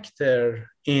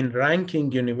factor in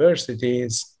ranking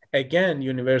universities, again,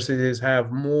 universities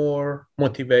have more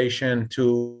motivation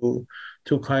to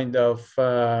kind of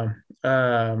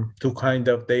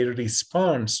their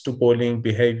response to bullying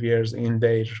behaviors in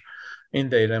their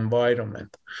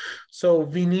environment. So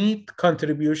we need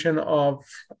contribution of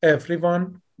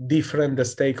everyone, different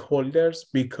stakeholders,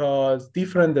 because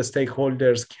different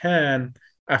stakeholders can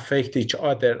affect each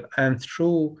other, and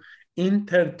through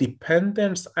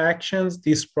interdependence actions,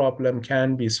 this problem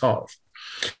can be solved.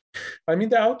 I mean,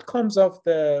 the outcomes of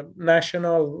the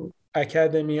National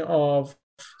Academy of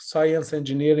Science,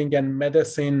 Engineering, and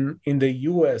Medicine in the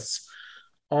US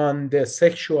on the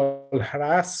sexual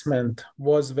harassment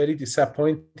was very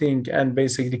disappointing and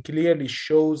basically clearly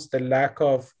shows the lack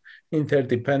of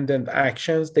interdependent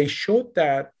actions. They showed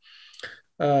that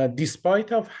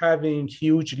despite of having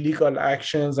huge legal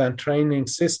actions and training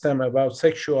system about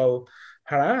sexual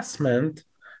harassment,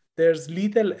 there's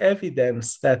little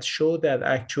evidence that show that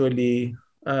actually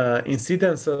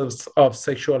incidences of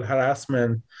sexual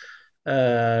harassment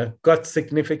got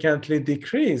significantly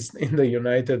decreased in the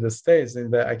United States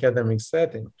in the academic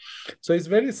setting. So it's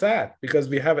very sad because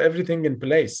we have everything in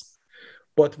place.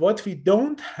 But what we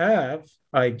don't have,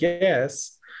 I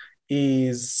guess,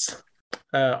 is,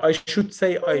 I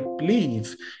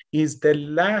believe, is the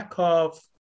lack of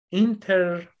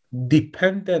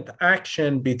interdependent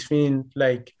action between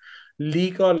like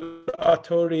legal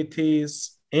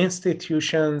authorities,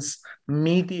 institutions,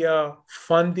 media,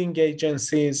 funding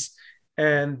agencies,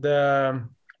 and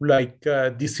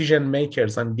decision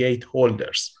makers and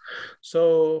gateholders.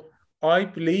 So I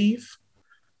believe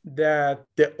that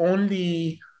the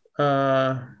only,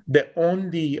 I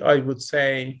would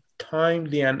say,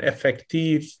 timely and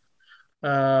effective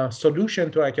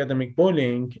solution to academic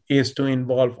bullying is to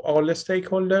involve all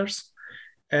stakeholders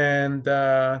and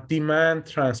demand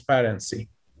transparency.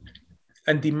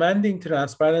 And demanding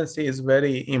transparency is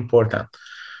very important.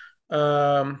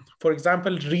 For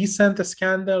example, recent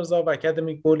scandals of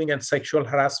academic bullying and sexual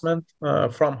harassment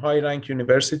from high-ranked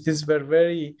universities were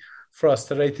very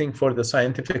frustrating for the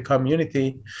scientific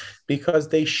community because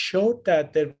they showed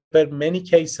that there were many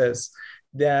cases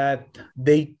that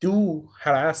they do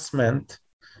harassment,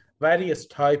 various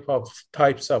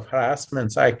types of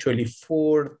harassments actually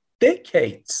for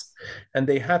decades, and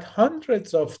they had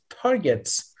hundreds of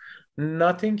targets.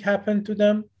 Nothing happened to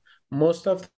them. Most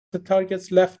of the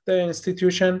targets left the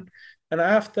institution. And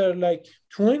after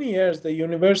 20 years, the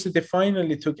university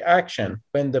finally took action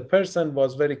when the person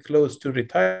was very close to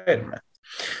retirement.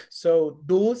 So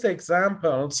those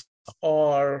examples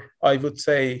are, I would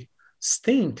say,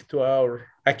 stink to our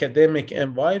academic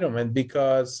environment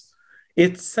because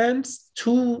it sends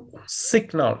two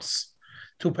signals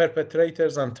to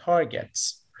perpetrators and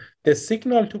targets. The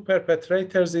signal to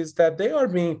perpetrators is that they are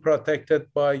being protected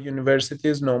by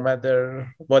universities no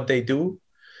matter what they do.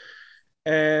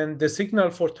 And the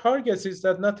signal for targets is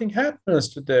that nothing happens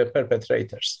to the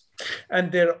perpetrators.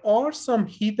 And there are some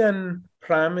hidden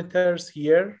parameters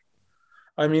here.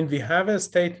 I mean, we have a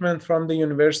statement from the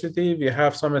university. We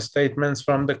have some statements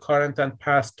from the current and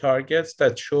past targets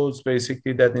that shows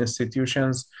basically that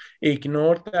institutions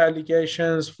ignored the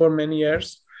allegations for many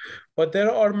years. But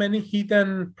there are many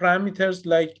hidden parameters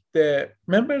like the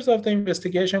members of the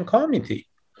investigation committee.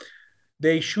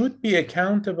 They should be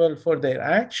accountable for their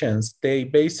actions. They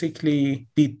basically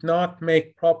did not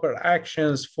make proper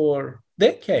actions for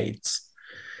decades.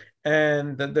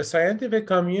 And the scientific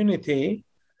community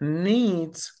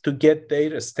needs to get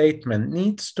their statement,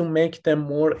 needs to make them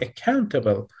more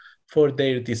accountable for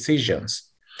their decisions.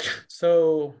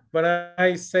 So when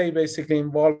I say basically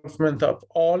involvement of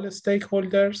all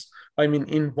stakeholders, I mean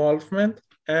involvement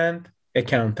and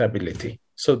accountability.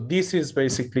 So this is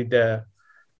basically the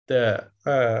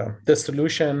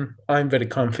solution I'm very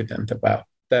confident about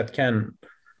that can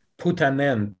put an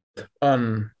end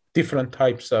on different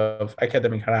types of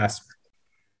academic harassment.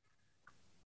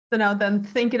 So now then,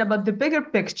 thinking about the bigger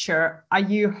picture, are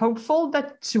you hopeful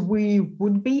that we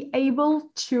would be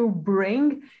able to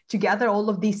bring together all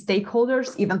of these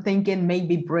stakeholders, even thinking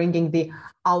maybe bringing the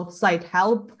outside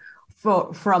help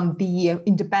from the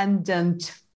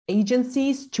independent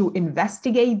agencies to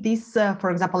investigate these,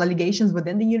 for example, allegations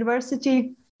within the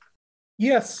university?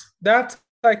 Yes, that's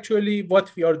actually what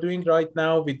we are doing right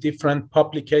now with different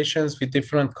publications, with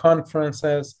different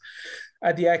conferences.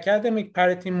 At the Academic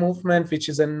Parity Movement, which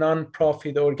is a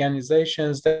non-profit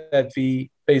organization that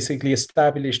we basically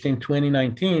established in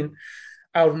 2019,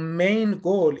 our main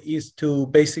goal is to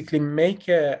basically make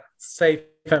a safe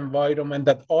environment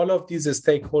that all of these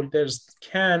stakeholders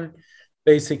can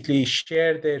basically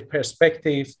share their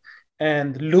perspective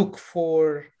and look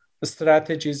for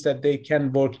strategies that they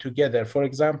can work together. For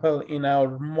example, in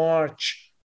our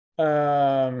March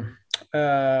annual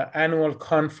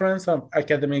conference of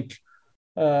academic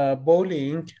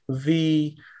bullying,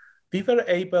 we were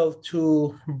able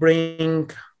to bring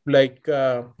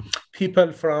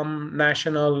people from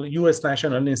U.S.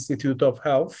 National Institute of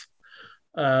Health,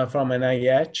 from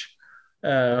NIH.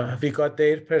 We got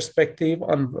their perspective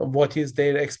on what is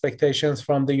their expectations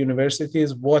from the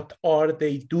universities, what are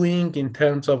they doing in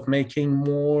terms of making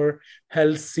more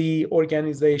healthy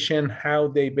organization, how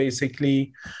they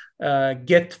basically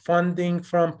get funding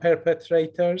from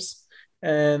perpetrators,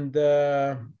 and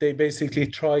they basically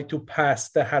try to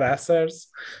pass the harassers.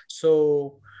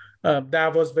 So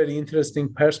that was very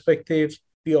interesting perspective.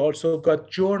 We also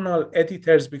got journal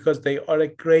editors because they are a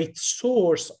great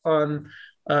source on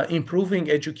improving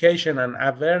education and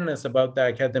awareness about the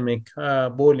academic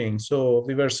bullying. So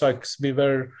we were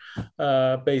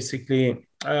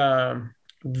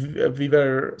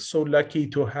so lucky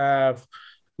to have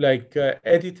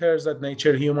editors at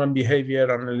Nature Human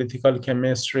Behavior, Analytical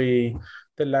Chemistry,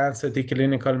 the Lancet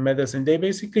Clinical Medicine. They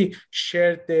basically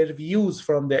shared their views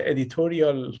from the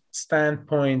editorial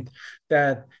standpoint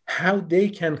that how they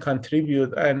can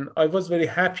contribute. And I was very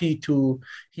happy to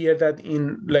hear that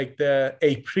in the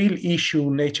April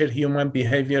issue, Nature Human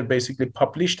Behavior basically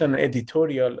published an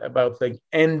editorial about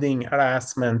ending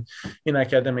harassment in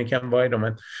academic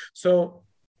environment. So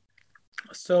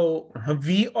So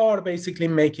we are basically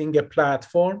making a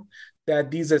platform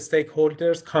that these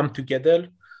stakeholders come together,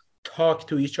 talk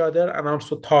to each other, and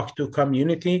also talk to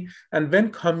community. And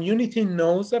when community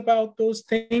knows about those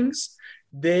things,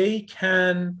 they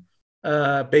can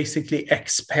basically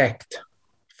expect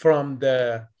from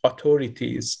the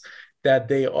authorities that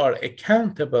they are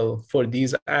accountable for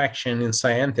these actions in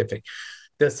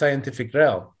the scientific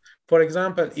realm. For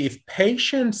example, if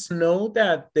patients know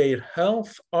that their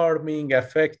health are being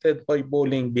affected by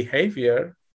bullying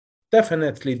behavior,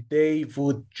 definitely they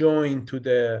would join to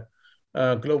the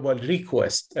global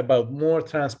request about more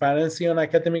transparency on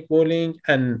academic bullying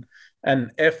and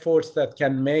efforts that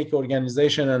can make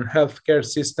organization and healthcare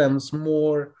systems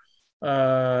more,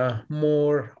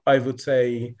 I would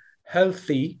say,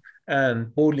 healthy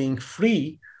and bullying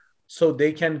free, so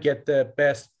they can get the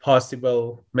best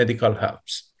possible medical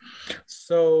helps.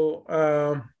 So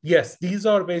yes, these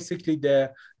are basically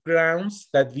the grounds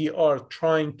that we are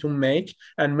trying to make,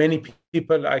 and many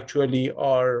people actually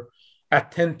are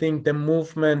attending the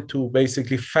movement to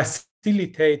basically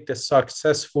facilitate the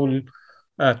successful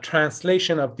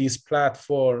translation of this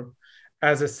platform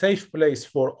as a safe place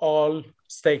for all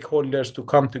stakeholders to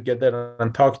come together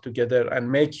and talk together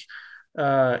and make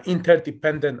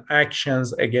interdependent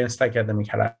actions against academic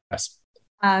harassment.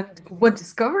 And what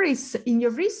discoveries in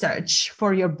your research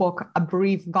for your book, A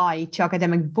Brief Guide to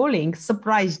Academic Bullying,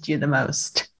 surprised you the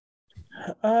most?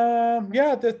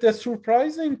 Yeah, the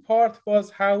surprising part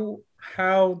was how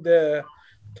the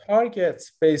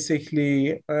targets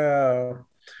basically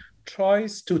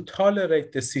tries to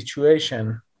tolerate the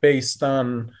situation based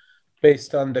on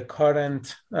the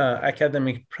current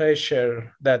academic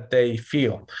pressure that they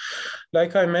feel.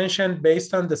 Like I mentioned,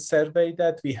 based on the survey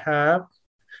that we have,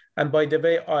 and by the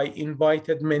way, I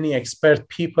invited many expert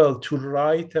people to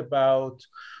write about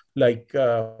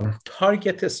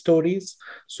target stories.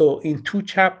 So in 2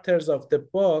 chapters of the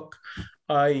book,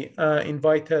 I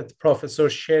invited Professor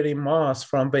Sherry Moss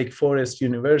from Wake Forest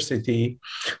University.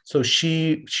 So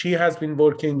she has been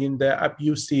working in the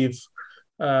abusive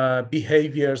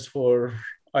behaviors for,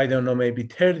 I don't know, maybe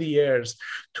 30 years,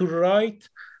 to write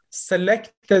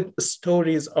selected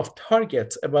stories of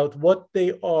targets about what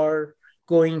they are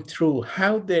going through,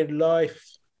 how their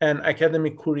life and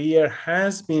academic career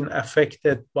has been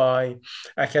affected by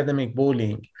academic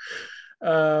bullying.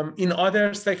 In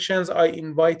other sections, I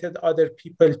invited other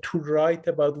people to write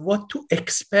about what to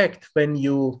expect when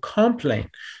you complain,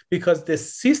 because the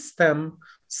system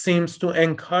seems to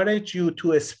encourage you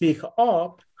to speak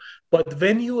up, but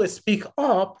when you speak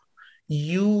up,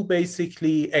 you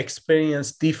basically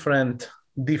experience different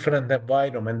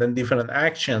environment and different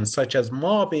actions, such as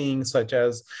mobbing, such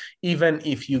as even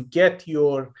if you get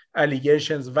your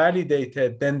allegations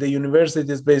validated, then the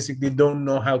universities basically don't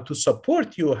know how to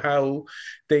support you, how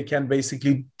they can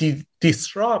basically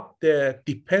disrupt the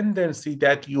dependency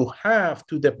that you have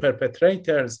to the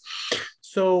perpetrators.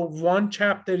 So one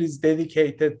chapter is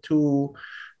dedicated to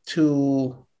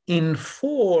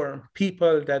inform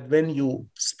people that when you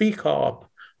speak up,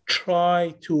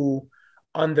 try to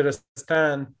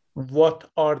understand what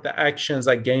are the actions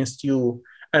against you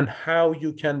and how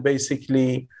you can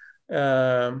basically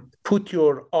put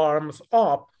your arms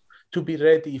up to be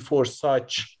ready for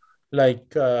such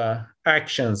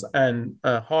actions and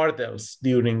hurdles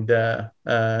during the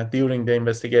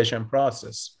investigation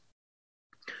process.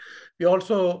 We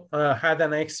also had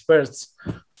an expert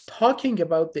talking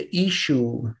about the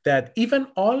issue that even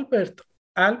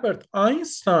Albert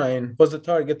Einstein was a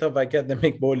target of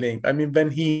academic bullying. I mean,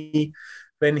 when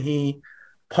he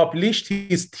published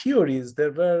his theories,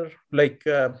 there were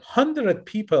 100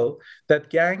 people that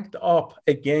ganged up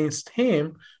against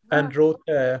him and wrote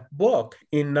a book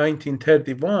in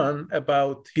 1931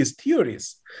 about his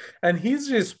theories. And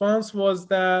his response was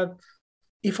that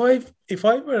if I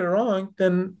were wrong,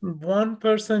 then one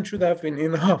person should have been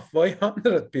enough. Why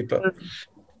 100 people?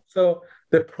 So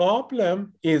the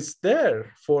problem is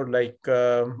there for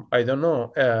I don't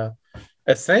know,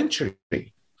 a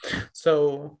century.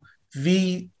 So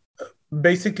we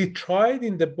basically tried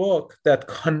in the book that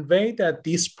convey that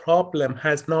this problem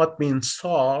has not been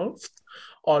solved,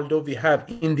 although we have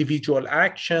individual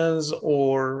actions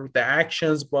or the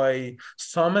actions by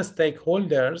some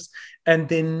stakeholders, and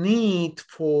the need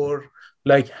for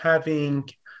having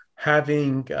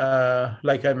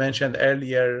like I mentioned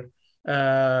earlier,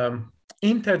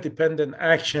 interdependent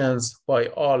actions by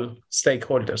all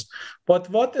stakeholders. But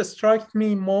what struck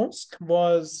me most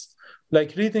was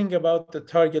reading about the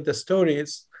target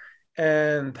stories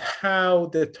and how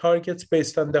the targets,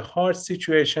 based on the hard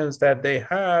situations that they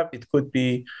have, it could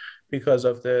be because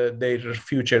of their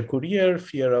future career,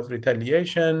 fear of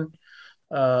retaliation,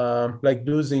 like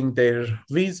losing their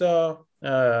visa,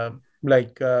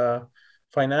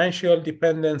 financial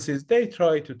dependencies. They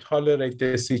try to tolerate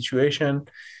the situation,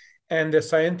 and the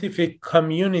scientific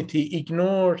community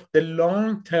ignored the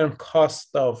long-term cost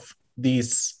of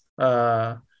these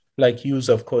use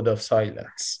of code of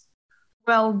silence.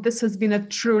 Well, this has been a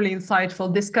truly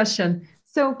insightful discussion.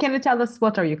 So can you tell us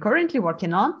what are you currently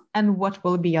working on and what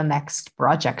will be your next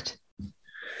project?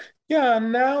 Yeah,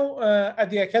 now at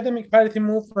the Academic Parity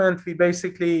Movement, we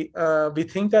basically, we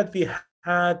think that we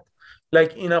had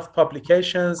enough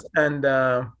publications and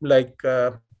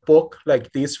book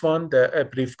like this one, A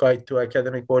Brief Guide to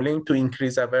Academic Bullying, to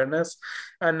increase awareness.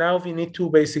 And now we need to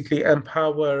basically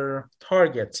empower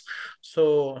targets.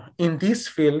 So in this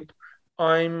field,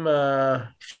 I'm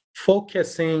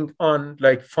focusing on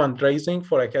fundraising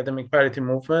for Academic Parity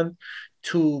Movement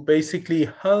to basically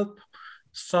help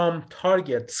some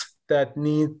targets that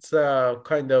needs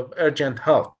kind of urgent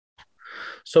help.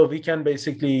 So we can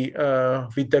basically,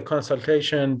 with the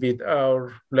consultation with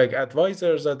our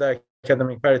advisors at the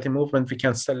Academic Parity Movement, we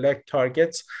can select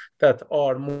targets that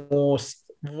are most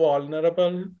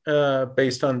vulnerable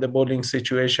based on the bullying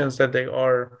situations that they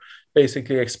are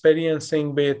basically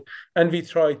experiencing with, and we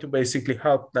try to basically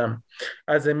help them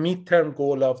as a midterm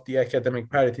goal of the Academic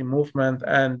Parity Movement.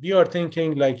 And we are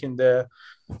thinking in the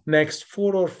next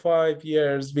 4 or 5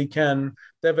 years, we can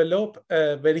develop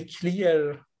a very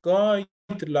clear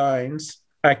guidelines.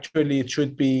 Actually, it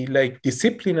should be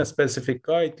discipline-specific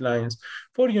guidelines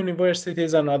for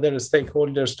universities and other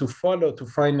stakeholders to follow to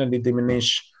finally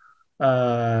diminish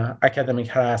academic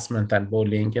harassment and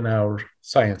bullying in our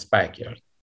science backyard.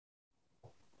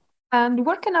 And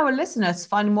where can our listeners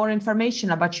find more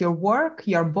information about your work,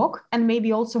 your book, and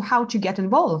maybe also how to get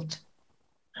involved?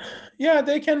 Yeah,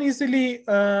 they can easily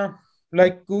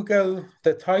Google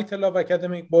the title of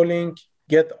Academic Bullying,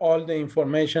 get all the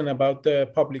information about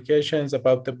the publications,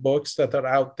 about the books that are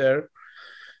out there.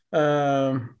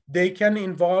 They can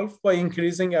involve by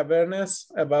increasing awareness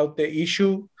about the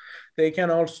issue. They can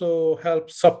also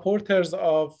help supporters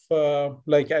of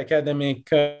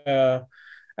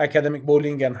academic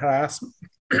bullying and harassment.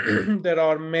 There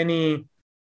are many,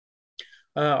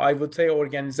 I would say,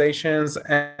 organizations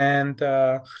and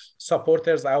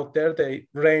supporters out there. They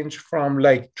range from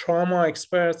trauma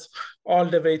experts all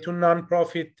the way to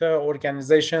nonprofit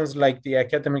organizations like the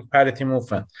Academic Parity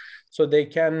Movement. So they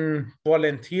can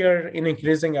volunteer in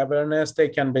increasing awareness. They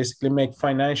can basically make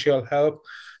financial help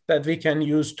that we can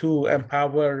use to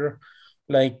empower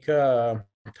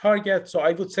targets. So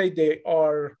I would say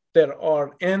there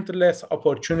are endless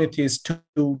opportunities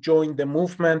to join the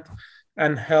movement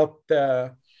and help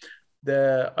the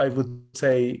I would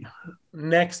say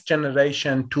next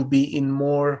generation to be in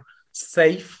more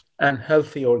safe and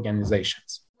healthy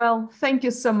organizations. Well, thank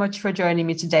you so much for joining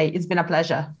me today. It's been a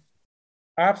pleasure.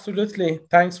 Absolutely.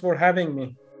 Thanks for having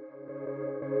me.